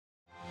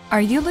Are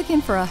you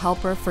looking for a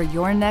helper for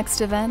your next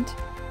event?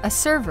 A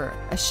server,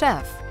 a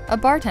chef, a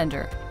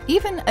bartender,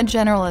 even a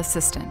general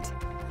assistant?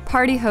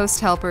 Party Host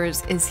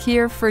Helpers is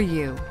here for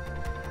you.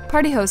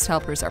 Party Host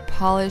Helpers are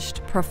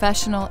polished,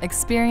 professional,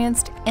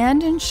 experienced,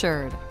 and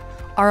insured.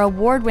 Our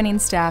award-winning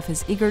staff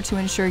is eager to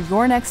ensure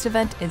your next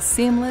event is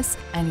seamless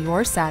and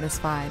you're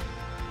satisfied.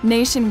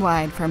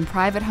 Nationwide, from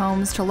private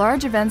homes to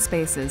large event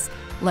spaces,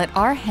 let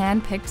our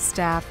hand-picked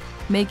staff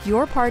make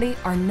your party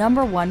our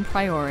 #1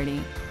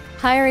 priority.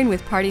 Hiring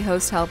with Party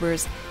Host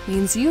Helpers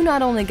means you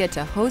not only get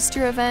to host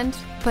your event,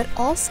 but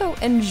also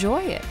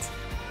enjoy it.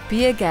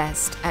 Be a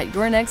guest at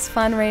your next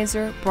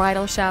fundraiser,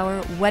 bridal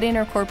shower, wedding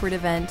or corporate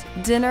event,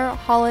 dinner,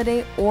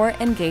 holiday, or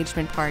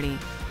engagement party.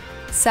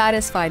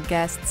 Satisfied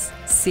guests,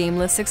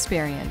 seamless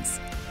experience.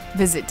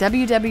 Visit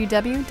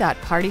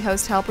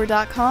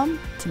www.partyhosthelper.com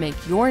to make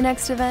your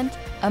next event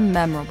a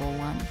memorable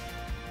one.